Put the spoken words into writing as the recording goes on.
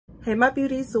Hey my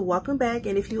beauties, so welcome back,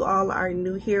 and if you all are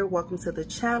new here, welcome to the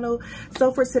channel.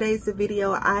 So for today's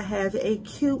video, I have a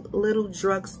cute little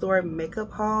drugstore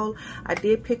makeup haul. I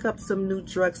did pick up some new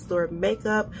drugstore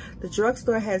makeup. The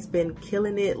drugstore has been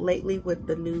killing it lately with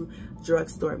the new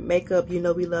drugstore makeup. You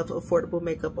know we love affordable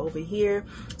makeup over here.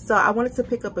 So I wanted to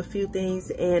pick up a few things,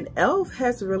 and e.l.f.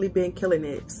 has really been killing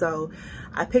it. So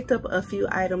I picked up a few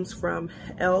items from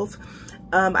e.l.f.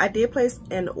 I did place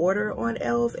an order on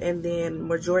e.l.f. and then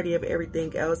majority of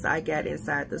everything else I got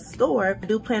inside the store. I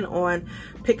do plan on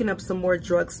picking up some more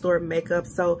drugstore makeup,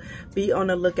 so be on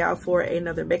the lookout for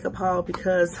another makeup haul,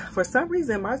 because for some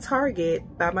reason my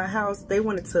Target by my house, they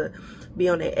wanted to be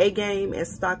on their A game and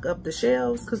stock up the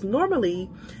shelves, because normally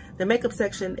the makeup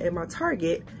section at my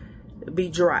Target be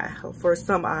dry for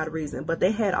some odd reason, but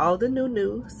they had all the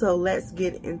new. So let's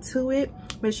get into it.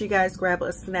 Make sure you guys grab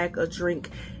a snack, a drink,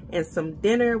 and some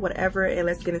dinner, whatever, and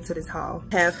let's get into this haul.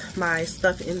 I have my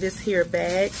stuff in this here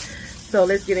bag, so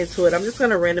let's get into it. I'm just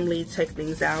gonna randomly take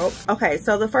things out. Okay,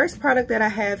 so the first product that I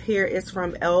have here is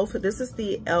from e.l.f. This is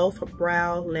the e.l.f.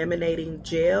 Brow Laminating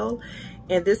Gel,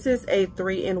 and this is a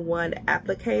 3-in-1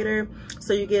 applicator.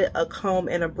 So you get a comb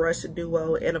and a brush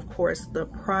duo, and of course the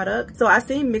product. So I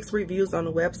seen mixed reviews on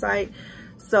the website,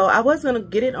 so I was gonna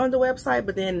get it on the website,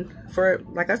 but then for,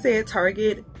 like I said,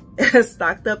 Target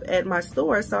stocked up at my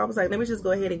store, so I was like, let me just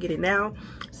go ahead and get it now.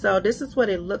 So this is what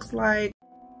it looks like.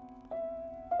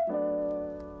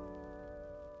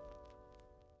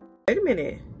 Wait a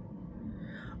minute.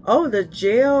 Oh, the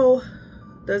gel,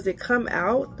 does it come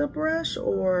out the brush,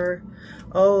 or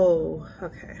oh,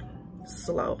 okay,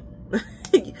 slow.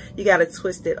 You gotta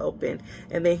twist it open,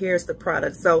 and then here's the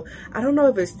product. So I don't know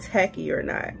if it's tacky or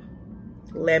not.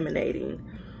 Laminating,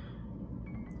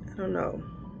 I don't know.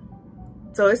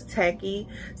 So it's tacky,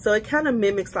 so it kind of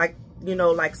mimics, like, you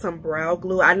know, like some brow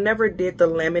glue. I never did the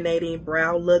laminating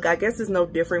brow look. I guess it's no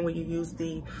different when you use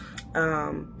the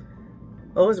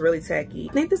oh, it's really tacky.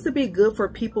 I think this would be good for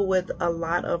people with a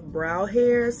lot of brow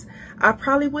hairs. I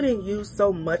probably wouldn't use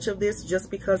so much of this just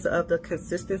because of the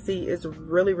consistency. It's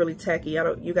really tacky.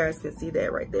 You guys can see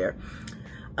that right there.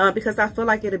 Because I feel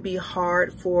like it'd be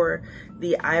hard for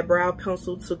the eyebrow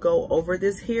pencil to go over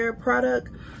this hair product.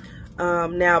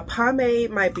 Now pomade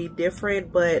might be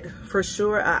different, but for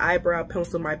sure an eyebrow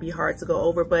pencil might be hard to go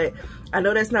over, but I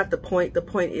know that's not the point. The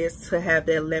point is to have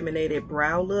that laminated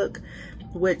brow look,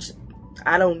 which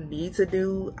I don't need to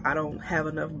do. I don't have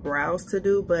enough brows to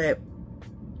do, but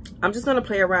I'm just gonna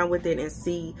play around with it and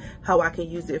see how I can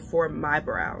use it for my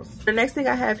brows. The next thing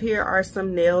I have here are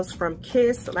some nails from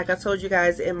Kiss. Like I told you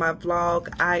guys in my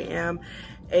vlog, I am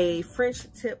a French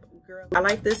tip girl. I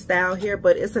like this style here,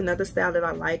 but it's another style that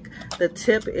I like. The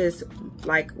tip is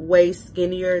like way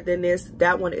skinnier than this.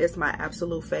 That one is my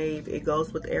absolute fave. It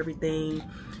goes with everything.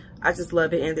 I just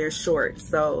love it, and they're short.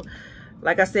 So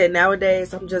like I said,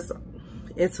 nowadays I'm just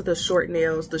into the short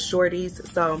nails, the shorties.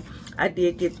 So I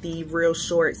did get the real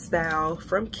short style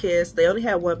from Kiss. They only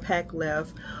had one pack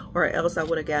left, or else I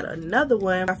would have got another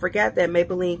one. I forgot that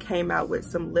Maybelline came out with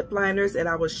some lip liners, and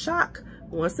I was shocked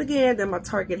once again that my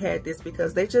Target had this,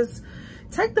 because they just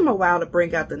take them a while to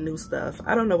bring out the new stuff.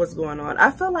 I don't know what's going on.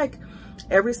 I feel like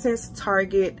ever since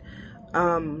Target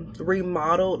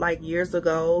remodeled like years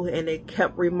ago, and they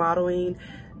kept remodeling,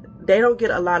 they don't get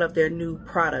a lot of their new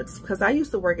products. Because I used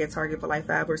to work at Target for like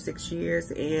 5 or 6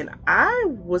 years, and I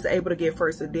was able to get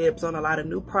first dibs on a lot of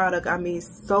new product. I mean,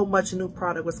 so much new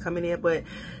product was coming in, but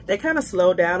they kind of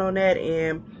slowed down on that,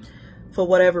 and for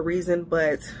whatever reason.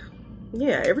 But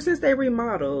yeah, ever since they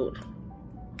remodeled,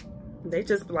 they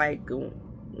just like,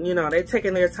 you know, they're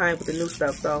taking their time with the new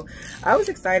stuff. So I was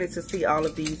excited to see all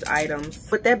of these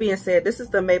items. With that being said, this is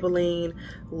the Maybelline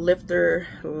Lifter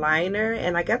Liner,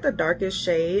 and I got the darkest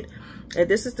shade, and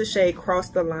this is the shade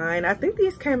Cross the Line. I think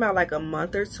these came out like a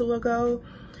month or 2 ago,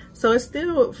 so it's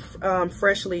still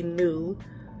freshly new.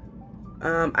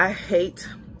 I hate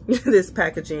this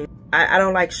packaging. I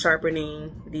don't like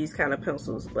sharpening these kind of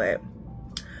pencils, but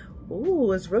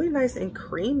ooh, it's really nice and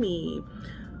creamy.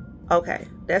 Okay,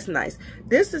 that's nice.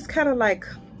 This is kind of like,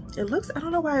 it looks, I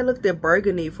don't know why I looked at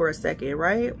burgundy for a second,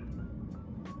 right?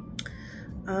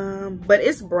 But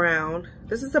it's brown.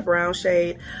 This is a brown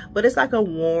shade, but it's like a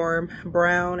warm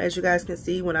brown, as you guys can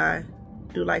see when I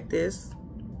do like this.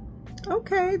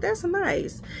 Okay, that's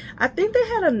nice. I think they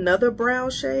had another brown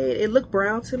shade. It looked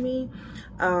brown to me.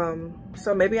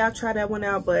 So maybe I'll try that one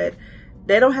out, but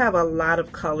they don't have a lot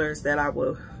of colors that I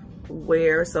will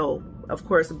wear, so of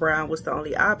course brown was the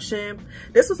only option.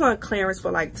 This was on clearance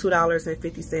for like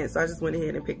 $2.50, so I just went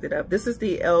ahead and picked it up. This is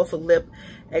the e.l.f. lip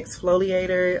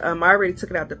exfoliator. I already took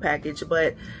it out the package,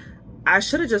 but I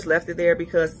should have just left it there,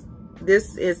 because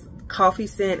this is coffee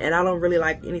scent, and I don't really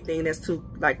like anything that's too,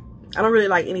 like, I don't really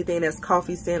like anything that's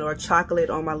coffee scent or chocolate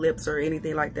on my lips or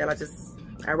anything like that.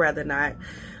 I'd rather not.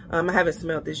 I haven't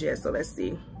smelled this yet, so let's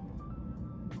see.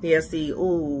 Yeah, see,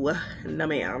 ooh, no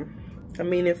ma'am. I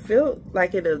mean, it felt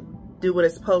like it'll do what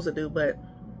it's supposed to do, but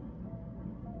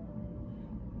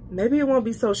maybe it won't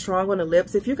be so strong on the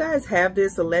lips. If you guys have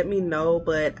this, so let me know,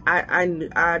 but I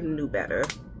knew better.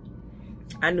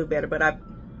 I knew better, but I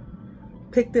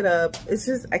picked it up. It's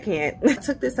just, I can't. I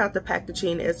took this out the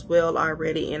packaging as well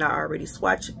already, and I already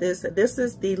swatched this. This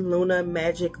is the Luna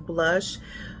Magic Blush.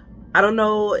 I don't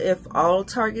know if all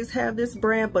Targets have this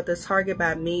brand, but the Target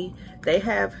by me, they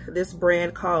have this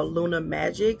brand called Luna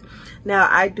Magic. Now,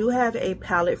 I do have a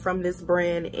palette from this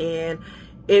brand, and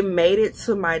it made it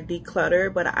to my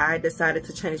declutter, but I decided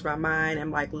to change my mind.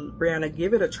 I'm like, Brianna,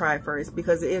 give it a try first,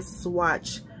 because it is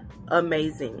swatch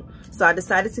amazing. So I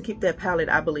decided to keep that palette,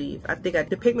 I believe. I think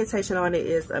the pigmentation on it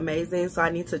is amazing, so I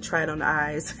need to try it on the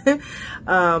eyes.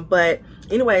 But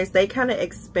anyways, they kind of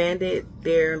expanded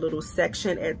their little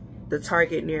section at the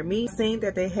Target near me. Seeing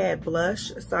that they had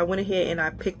blush, so I went ahead and I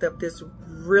picked up this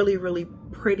really, really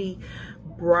pretty,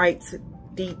 bright,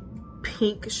 deep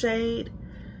pink shade.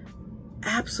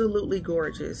 Absolutely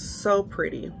gorgeous. So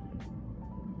pretty.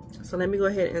 So let me go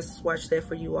ahead and swatch that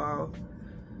for you all.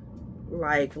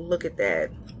 Like, look at that.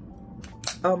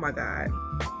 Oh my God.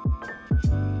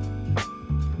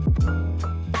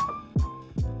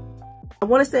 I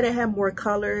want to say they had more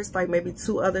colors, like maybe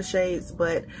 2 other shades,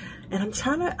 but, and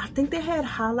I think they had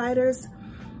highlighters.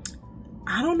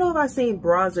 I don't know if I've seen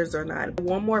bronzers or not.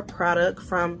 One more product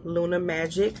from Luna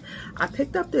Magic. I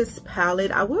picked up this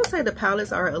palette. I will say the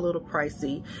palettes are a little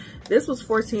pricey. This was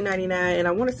 $14.99, and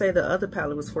I want to say the other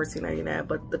palette was $14.99,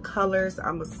 but the colors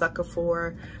I'm a sucker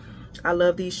for. I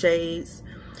love these shades.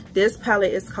 This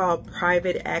palette is called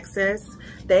Private Access.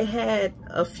 They had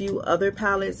a few other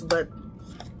palettes, but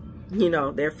you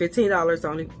know, they're $15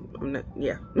 only.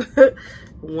 Yeah.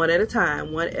 One at a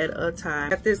time.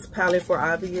 Got this palette for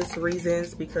obvious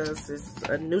reasons, because it's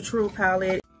a neutral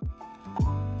palette.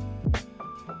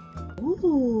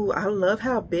 Ooh, I love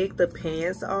how big the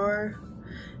pans are.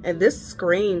 And this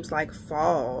screams like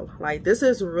fall. Like, this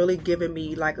is really giving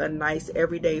me like a nice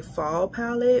everyday fall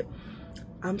palette.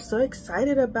 I'm so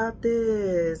excited about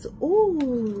this.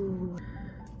 Ooh.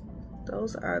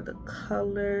 Those are the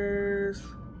colors.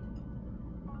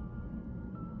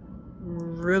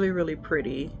 Really, really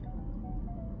pretty.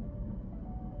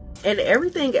 And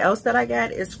everything else that I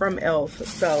got is from e.l.f.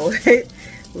 So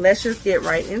let's just get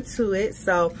right into it.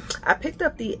 So I picked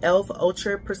up the e.l.f.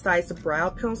 Ultra Precise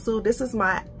Brow Pencil. This is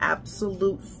my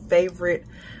absolute favorite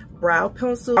brow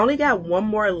pencil. I only got one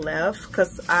more left,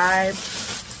 because I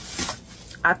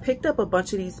picked up a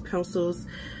bunch of these pencils.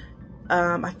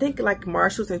 I think like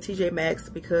Marshalls and TJ Maxx,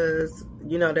 because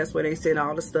you know that's where they send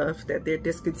all the stuff that they're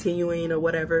discontinuing or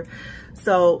whatever.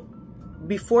 So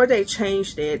before they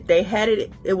changed it, they had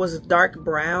it was dark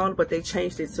brown, but they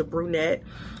changed it to brunette.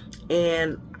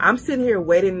 And I'm sitting here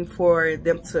waiting for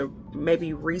them to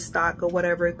maybe restock or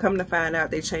whatever. Come to find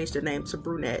out, they changed the name to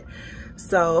brunette.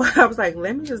 So I was like,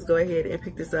 let me just go ahead and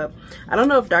pick this up. I don't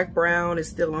know if dark brown is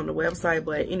still on the website,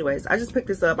 but anyways, I just picked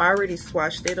this up. I already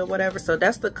swatched it or whatever. So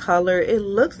that's the color. It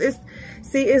looks,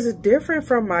 it's different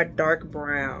from my dark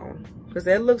brown, because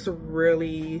that looks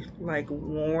really like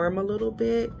warm a little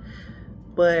bit.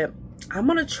 But I'm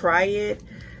gonna try it,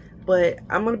 but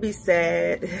I'm gonna be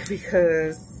sad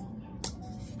because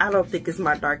I don't think it's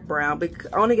my dark brown,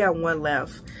 because I only got one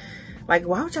left. Like,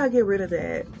 why would y'all get rid of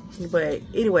that? But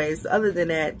anyways, other than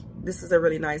that, this is a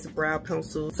really nice brow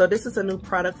pencil. So this is a new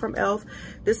product from e.l.f.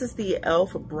 This is the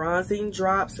e.l.f. Bronzing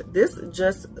Drops. This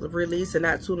just released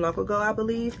not too long ago, I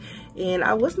believe. And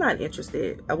I was not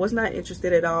interested. I was not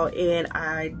interested at all. And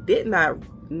I did not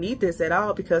need this at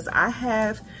all, because I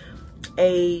have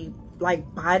a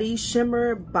like body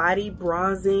shimmer, body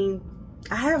bronzing.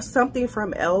 I have something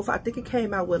from e.l.f. I think it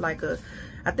came out with like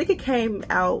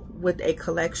a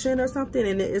collection or something,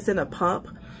 and it's in a pump.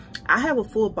 I have a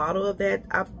full bottle of that.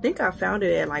 I think I found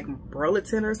it at like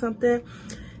Burlington or something.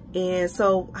 And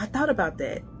so I thought about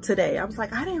that today. I was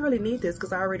like, I didn't really need this,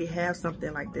 because I already have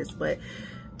something like this. But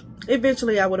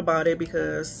eventually I would have bought it,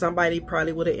 because somebody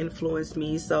probably would have influenced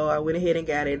me. So I went ahead and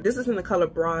got it. This is in the color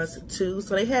Bronze 2.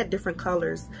 So they had different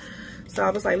colors. So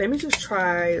I was like, let me just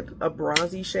try a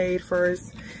bronzy shade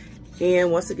first.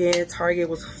 And once again, Target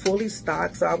was fully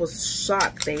stocked, so I was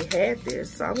shocked they had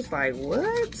this. So I was like,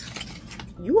 what?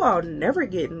 You all never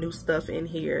get new stuff in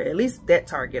here. At least that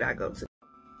Target I go to.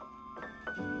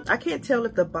 I can't tell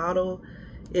if the bottle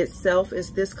itself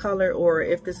is this color or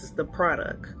if this is the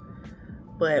product.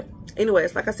 But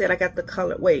anyways, like I said, I got the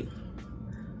color. Wait,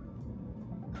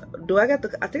 I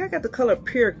think I got the color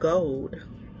Pure Gold.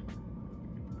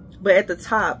 But at the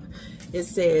top, it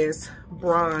says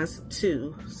bronze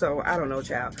 2. So I don't know,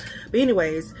 child. But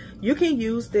anyways, you can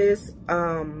use this.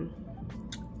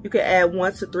 You can add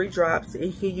 1 to 3 drops, and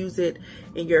you can use it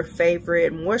in your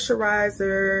favorite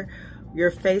moisturizer, your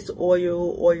face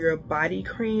oil, or your body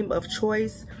cream of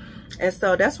choice. And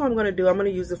so that's what I'm going to do. I'm going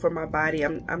to use it for my body.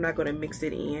 I'm not going to mix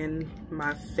it in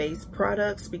my face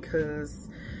products because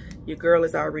your girl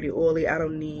is already oily. I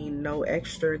don't need no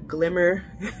extra glimmer.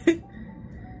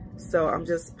 So I'm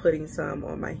just putting some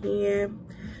on my hand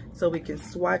so we can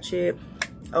swatch it.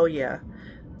 Oh yeah,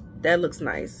 that looks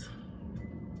nice.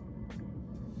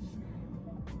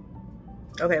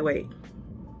 Okay, wait.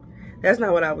 That's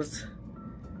not what I was,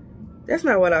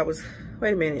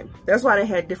 wait a minute. That's why they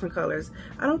had different colors.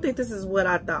 I don't think this is what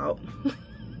I thought.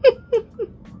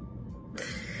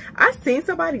 I seen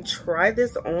somebody try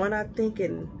this on, I think,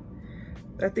 and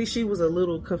I think she was a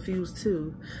little confused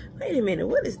too. Wait a minute,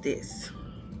 what is this?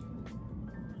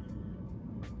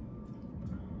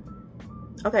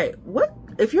 Okay, what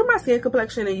if you're my skin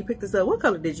complexion and you picked this up, what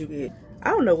color did you get? I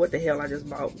don't know what the hell I just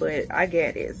bought, but I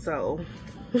got it, so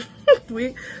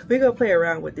we gonna play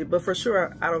around with it. But for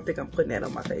sure, I don't think I'm putting that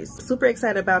on my face. Super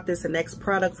excited about this. The next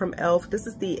product from e.l.f. This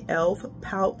is the e.l.f.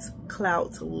 Pout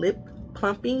Clout Lip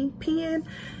Plumping Pen.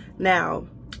 Now,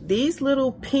 these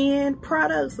little pen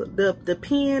products, the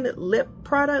pen lip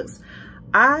products,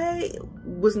 I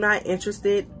was not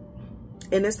interested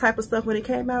in this type of stuff when it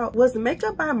came out. Was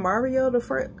Makeup by Mario the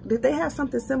first? Did they have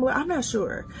something similar? I'm not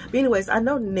sure. But anyways, I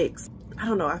know NYX. I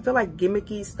don't know. I feel like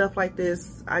gimmicky stuff like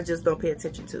this, I just don't pay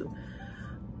attention to.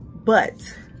 But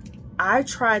I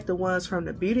tried the ones from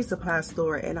the beauty supply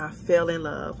store and I fell in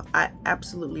love. I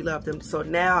absolutely love them. So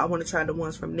now I want to try the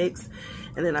ones from NYX.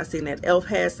 And then I seen that e.l.f.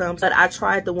 had some. But I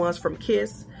tried the ones from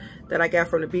Kiss that I got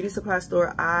from the beauty supply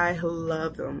store. I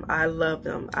love them. I love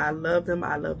them. I love them.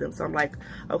 I love them. So I'm like,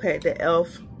 okay, the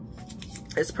e.l.f.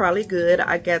 is probably good.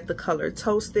 I got the color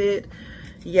Toasted.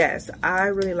 Yes, I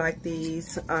really like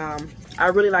these. I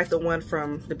really like the one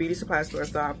from the beauty supply store.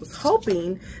 So I was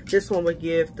hoping this one would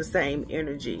give the same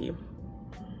energy.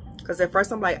 Because at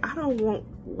first I'm like,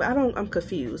 I'm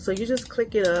confused. So you just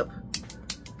click it up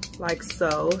like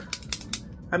so.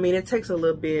 I mean, it takes a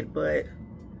little bit, but,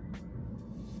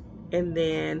 and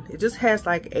then it just has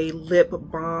like a lip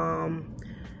balm,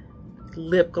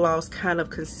 lip gloss kind of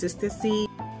consistency.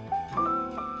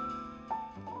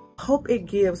 Hope it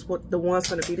gives what the ones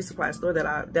from the beauty supply store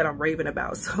that I'm raving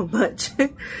about so much.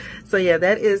 So yeah,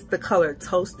 that is the color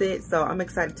Toasted. So I'm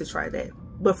excited to try that.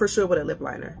 But for sure with a lip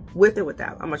liner, with and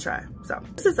without, I'm gonna try. So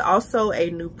this is also a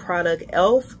new product.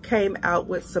 e.l.f. came out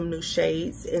with some new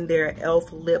shades in their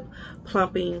e.l.f. Lip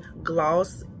Plumping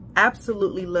Gloss.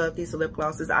 Absolutely love these lip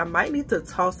glosses. I might need to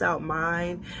toss out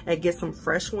mine and get some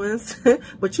fresh ones.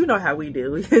 But you know how we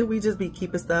do. We just be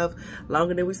keeping stuff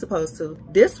longer than we supposed to.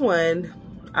 This one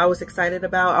I was excited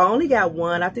about. I only got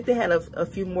one. I think they had a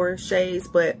few more shades,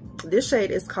 but this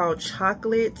shade is called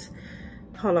Chocolate.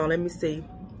 Hold on, let me see.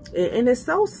 And it's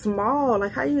so small.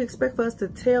 Like, how you expect for us to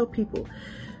tell people?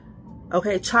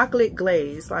 Okay, Chocolate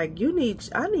Glaze. Like,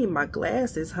 I need my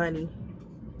glasses, honey.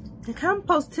 Like, I'm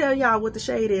supposed to tell y'all what the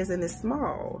shade is and it's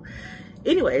small.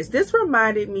 Anyways, this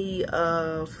reminded me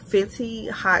of Fenty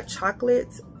Hot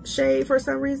Chocolate shade for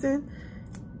some reason.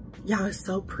 Y'all, it's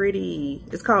so pretty.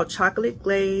 It's called Chocolate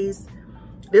Glaze.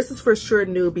 This is for sure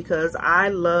new because I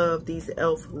love these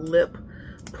e.l.f. lip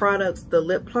products. The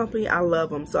lip plumping, I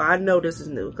love them. So I know this is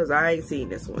new because I ain't seen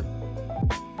this one.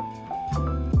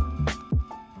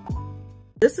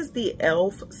 This is the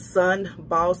e.l.f. Sun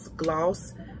Boss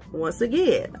Gloss. Once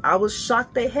again, I was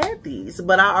shocked they had these,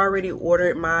 but I already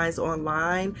ordered mine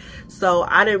online, so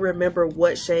I didn't remember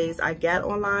what shades I got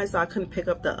online, so I couldn't pick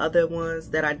up the other ones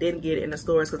that I didn't get in the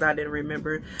stores because I didn't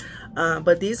remember.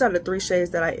 But these are the 3 shades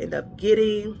that I end up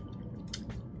getting,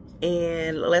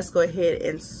 and let's go ahead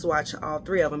and swatch all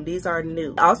 3 of them. These are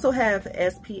new. I also have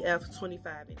SPF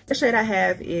 25. The shade I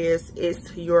have is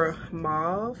It's Your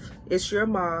Mauve. It's Your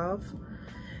Mauve.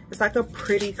 It's like a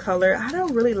pretty color. I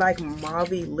don't really like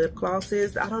mauve-y lip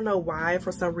glosses. I don't know why.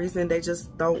 For some reason, they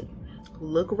just don't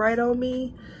look right on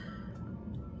me.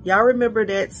 Y'all remember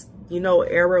that, you know,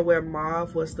 era where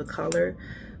mauve was the color?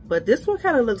 But this one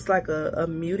kind of looks like a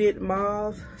muted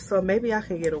mauve. So maybe I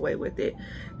can get away with it.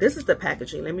 This is the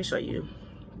packaging. Let me show you.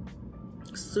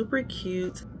 Super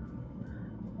cute.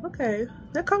 Okay.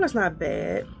 That color's not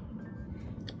bad.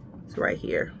 It's right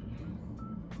here.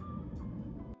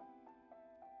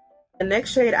 The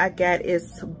next shade I got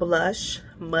is Blush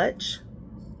Much.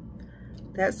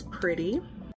 That's pretty.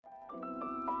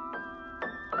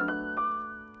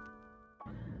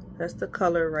 That's the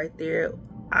color right there.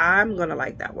 I'm gonna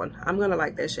like that one. I'm gonna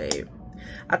like that shade.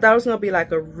 I thought it was gonna be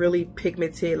like a really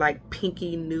pigmented, like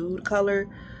pinky nude color,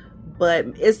 but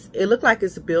it looked like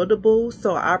it's buildable,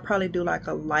 so I'll probably do like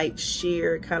a light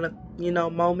sheer kind of, you know,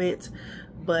 moment.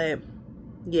 But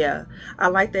yeah, I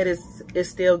like that it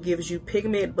still gives you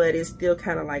pigment, but it's still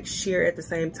kind of like sheer at the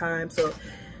same time. So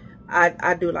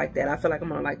I do like that. I feel like I'm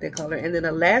gonna like that color. And then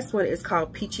the last one is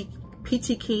called Peachy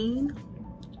Keen.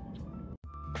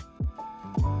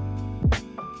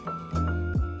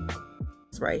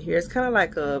 It's right here. It's kind of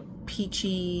like a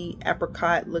peachy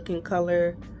apricot looking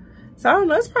color. So I don't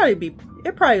know,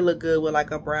 it probably look good with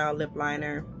like a brown lip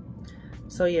liner.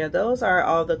 So yeah, those are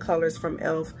all the colors from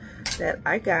e.l.f. that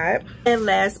I got. And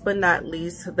last but not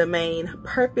least, the main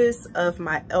purpose of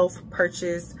my e.l.f.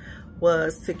 purchase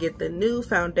was to get the new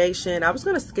foundation. I was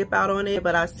gonna skip out on it,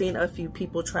 but I've seen a few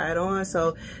people try it on.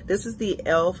 So this is the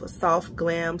e.l.f. Soft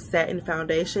Glam Satin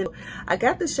Foundation. I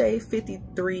got the shade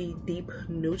 53 Deep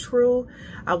Neutral.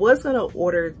 I was gonna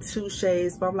order 2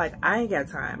 shades, but I'm like, I ain't got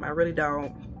time. I really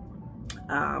don't.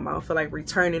 I don't feel like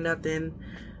returning nothing.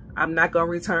 I'm not gonna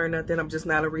return nothing. I'm just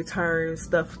not a return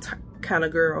stuff kind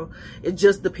of girl. It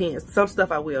just depends. Some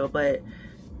stuff I will, but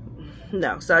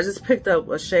no. So I just picked up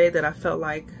a shade that I felt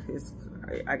like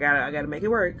I gotta make it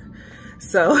work.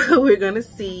 So we're gonna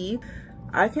see.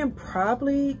 I can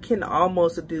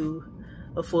almost do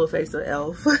a full face of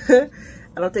e.l.f. I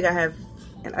don't think I have,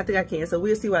 and I think I can. So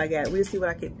we'll see what I got. We'll see what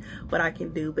I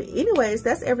can do. But anyways,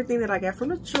 that's everything that I got from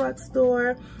the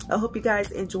drugstore. I hope you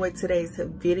guys enjoyed today's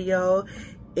video.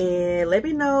 And let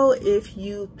me know if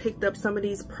you picked up some of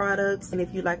these products, and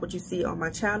if you like what you see on my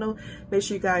channel. Make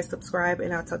sure you guys subscribe,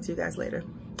 and I'll talk to you guys later.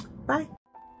 Bye.